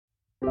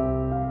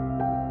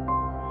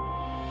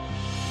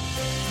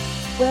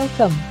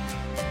Welcome,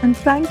 and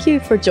thank you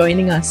for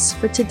joining us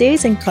for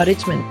today's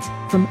encouragement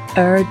from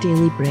Our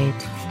Daily Bread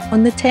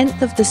on the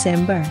 10th of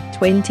December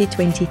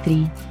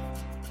 2023.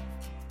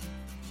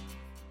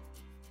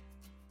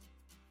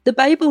 The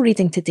Bible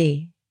reading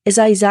today is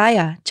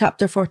Isaiah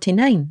chapter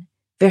 49,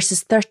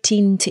 verses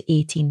 13 to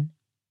 18.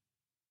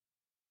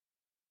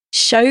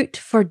 Shout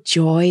for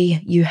joy,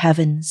 you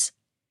heavens!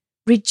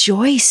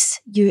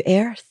 Rejoice, you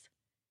earth!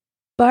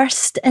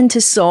 Burst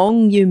into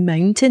song, you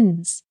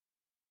mountains!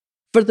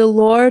 For the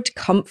Lord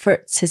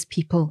comforts his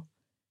people,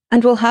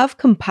 and will have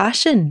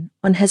compassion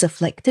on his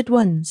afflicted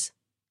ones.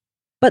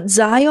 But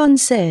Zion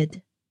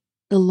said,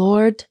 "The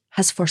Lord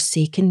has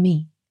forsaken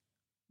me.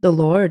 The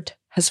Lord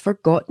has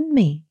forgotten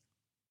me."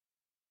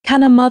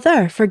 Can a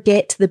mother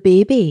forget the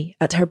baby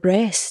at her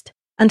breast,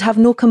 and have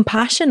no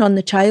compassion on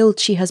the child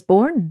she has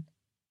borne?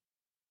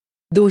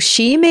 Though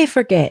she may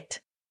forget,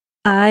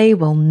 I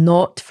will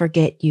not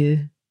forget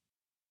you.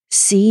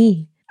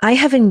 See, I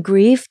have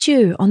engraved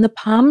you on the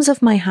palms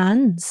of my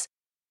hands.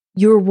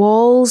 Your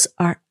walls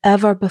are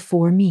ever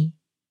before me.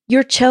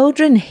 Your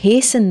children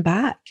hasten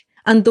back,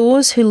 and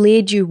those who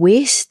laid you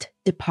waste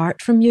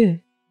depart from you.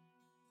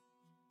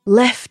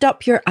 Lift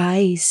up your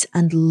eyes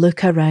and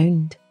look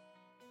around.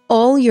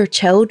 All your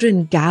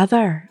children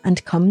gather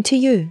and come to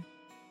you.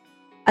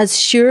 As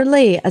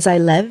surely as I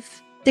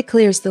live,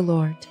 declares the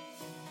Lord,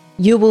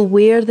 you will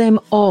wear them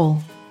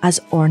all as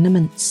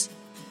ornaments.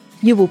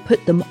 You will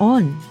put them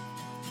on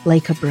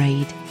like a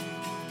bride.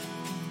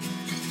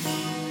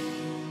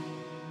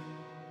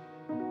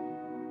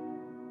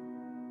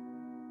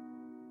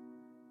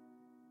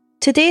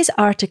 Today's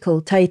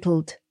article,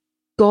 titled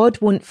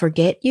 "God Won't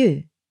Forget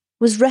You,"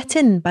 was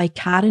written by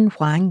Karen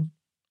Huang.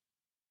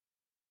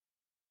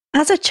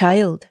 As a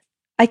child,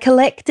 I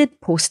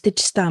collected postage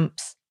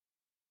stamps.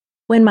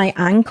 When my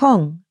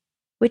Ankong,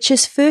 which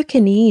is Phu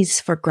Canese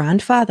for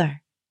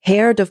grandfather,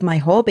 heard of my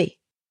hobby,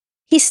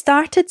 he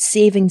started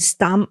saving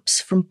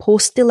stamps from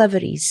post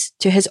deliveries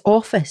to his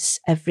office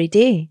every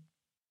day.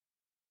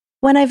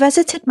 When I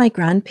visited my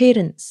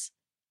grandparents,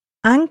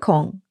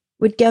 Ankong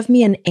would give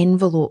me an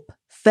envelope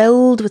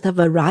filled with a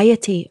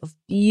variety of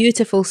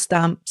beautiful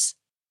stamps.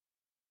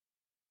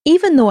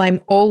 Even though I'm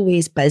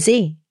always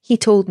busy, he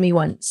told me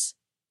once,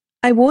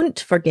 I won't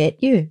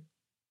forget you.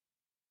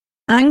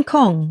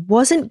 Ankong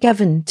wasn't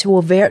given to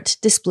overt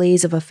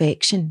displays of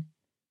affection,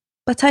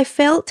 but I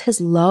felt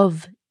his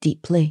love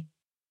deeply.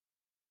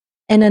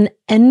 In an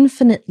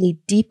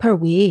infinitely deeper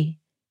way,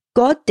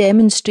 God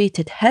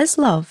demonstrated his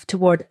love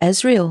toward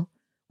Israel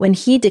when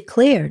he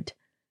declared,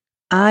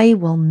 I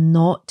will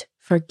not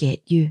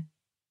forget you.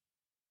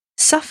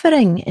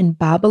 Suffering in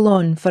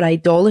Babylon for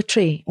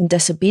idolatry and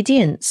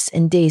disobedience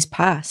in days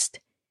past,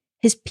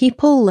 his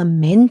people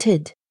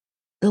lamented,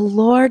 the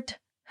Lord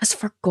has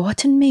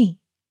forgotten me.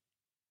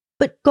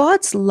 But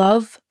God's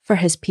love for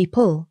his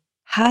people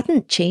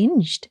hadn't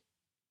changed.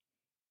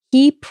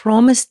 He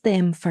promised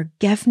them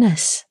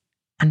forgiveness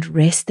and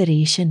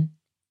restoration.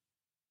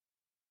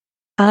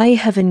 I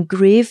have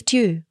engraved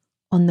you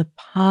on the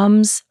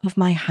palms of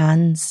my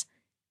hands,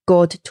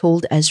 God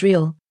told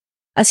Israel,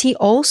 as he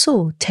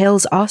also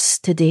tells us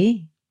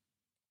today.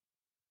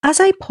 As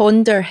I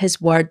ponder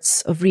his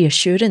words of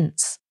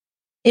reassurance,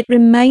 it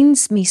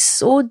reminds me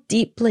so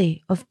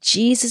deeply of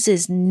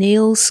Jesus'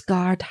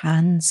 nail-scarred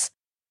hands,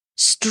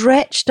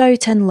 stretched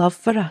out in love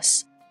for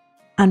us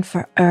and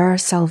for our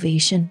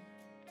salvation.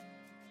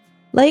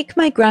 Like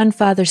my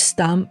grandfather's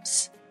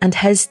stamps and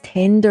his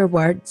tender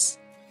words,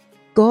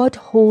 God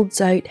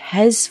holds out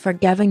his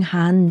forgiving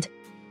hand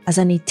as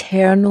an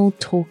eternal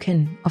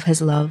token of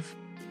his love.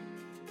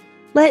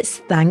 Let's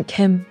thank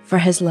him for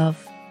his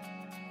love,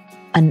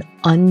 an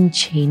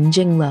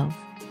unchanging love.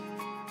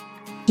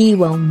 He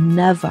will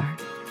never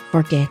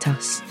forget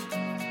us.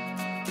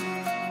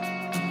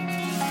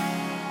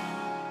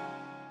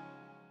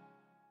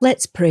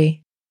 Let's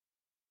pray.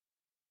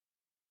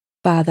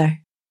 Father,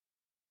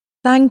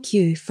 thank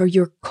you for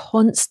your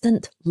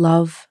constant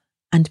love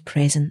and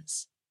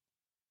presence.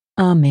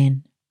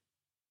 Amen.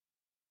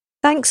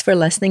 Thanks for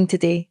listening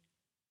today.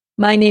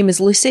 My name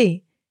is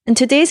Lucy, and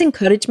today's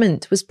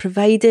encouragement was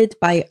provided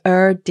by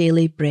Our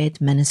Daily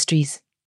Bread Ministries.